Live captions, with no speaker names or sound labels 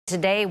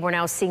Today, we're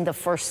now seeing the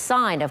first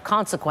sign of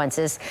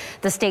consequences.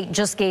 The state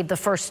just gave the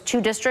first two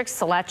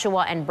districts,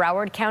 Alachua and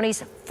Broward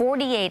counties,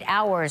 48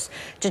 hours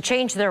to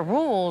change their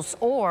rules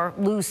or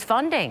lose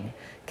funding.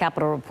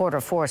 Capitol reporter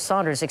Forrest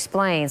Saunders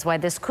explains why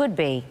this could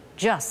be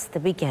just the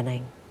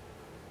beginning.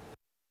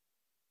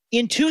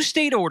 In two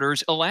state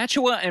orders,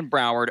 Alachua and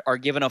Broward are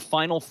given a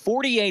final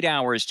 48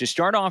 hours to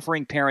start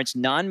offering parents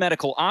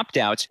non-medical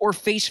opt-outs or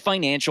face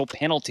financial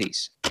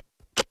penalties.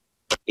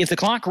 If the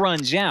clock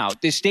runs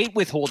out, the state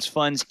withholds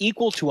funds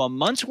equal to a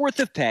month's worth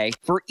of pay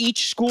for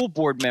each school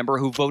board member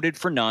who voted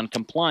for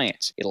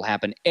non-compliance. It'll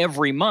happen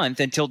every month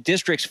until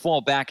districts fall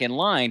back in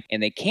line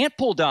and they can't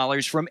pull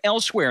dollars from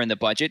elsewhere in the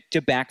budget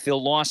to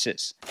backfill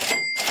losses.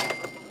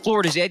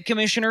 Florida's Ed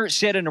Commissioner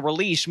said in a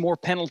release more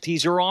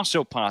penalties are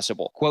also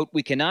possible. Quote,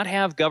 "We cannot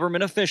have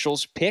government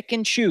officials pick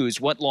and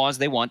choose what laws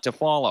they want to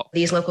follow."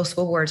 These local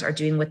school boards are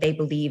doing what they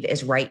believe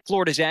is right.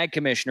 Florida's Ag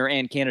Commissioner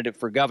and candidate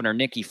for governor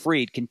Nikki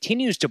Fried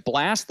continues to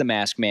blast the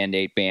mask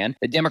mandate ban.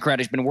 The Democrat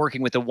has been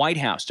working with the White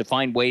House to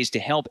find ways to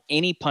help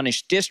any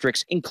punished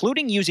districts,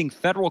 including using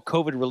federal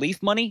COVID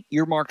relief money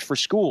earmarked for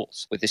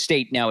schools. With the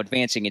state now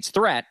advancing its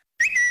threat,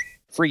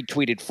 Fried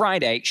tweeted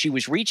Friday she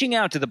was reaching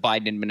out to the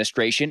Biden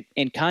administration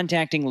and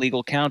contacting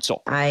legal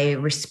counsel. I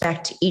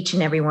respect each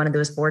and every one of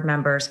those board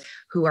members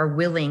who are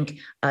willing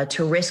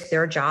to risk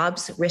their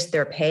jobs, risk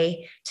their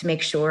pay to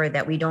make sure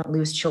that we don't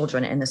lose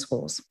children in the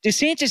schools.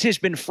 DeSantis has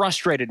been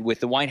frustrated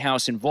with the White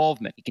House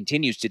involvement. He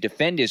continues to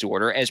defend his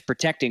order as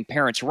protecting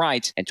parents'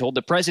 rights and told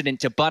the president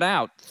to butt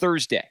out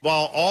Thursday.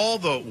 While all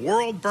the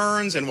world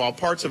burns and while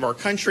parts of our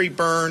country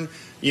burn,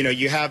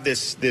 you have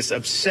this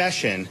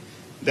obsession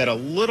that a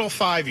little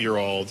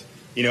 5-year-old,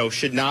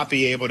 should not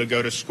be able to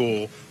go to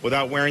school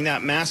without wearing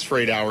that mask for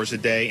 8 hours a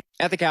day.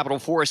 At the Capitol,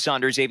 Forrest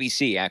Saunders,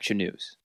 ABC Action News.